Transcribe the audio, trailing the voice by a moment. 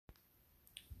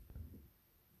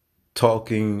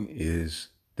Talking is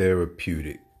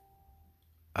therapeutic.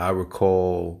 I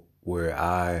recall where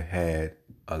I had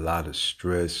a lot of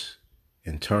stress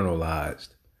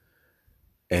internalized.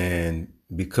 And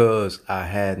because I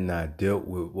had not dealt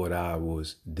with what I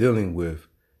was dealing with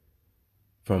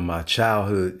from my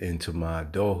childhood into my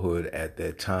adulthood at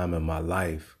that time in my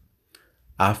life,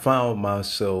 I found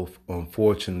myself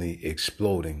unfortunately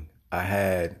exploding. I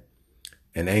had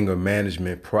an anger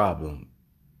management problem.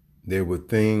 There were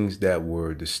things that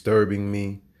were disturbing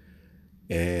me,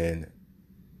 and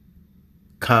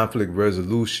conflict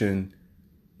resolution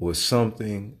was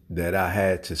something that I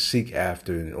had to seek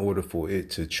after in order for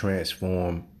it to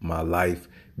transform my life,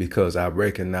 because I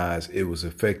recognized it was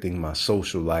affecting my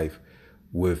social life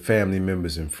with family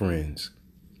members and friends.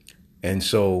 And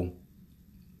so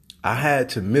I had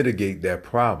to mitigate that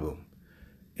problem.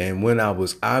 And when I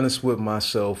was honest with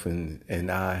myself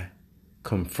and I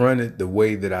confronted the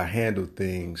way that I handled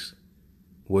things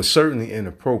was certainly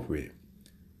inappropriate,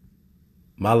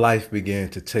 my life began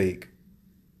to take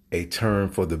a turn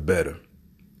for the better.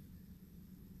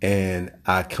 And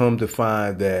I come to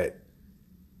find that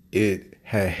it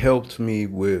had helped me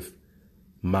with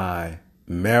my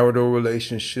marital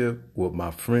relationship, with my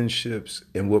friendships,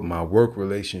 and with my work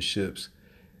relationships.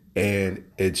 And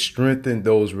it strengthened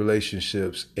those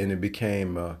relationships, and it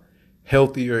became a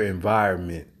healthier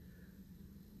environment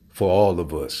for all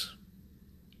of us.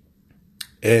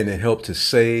 And it helped to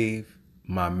save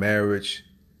my marriage,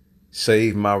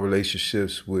 save my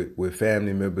relationships with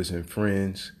family members and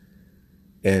friends.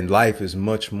 And life is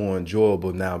much more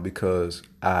enjoyable now because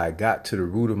I got to the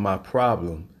root of my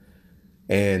problem.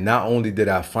 And not only did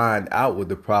I find out what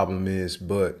the problem is,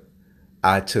 but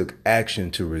I took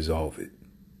action to resolve it.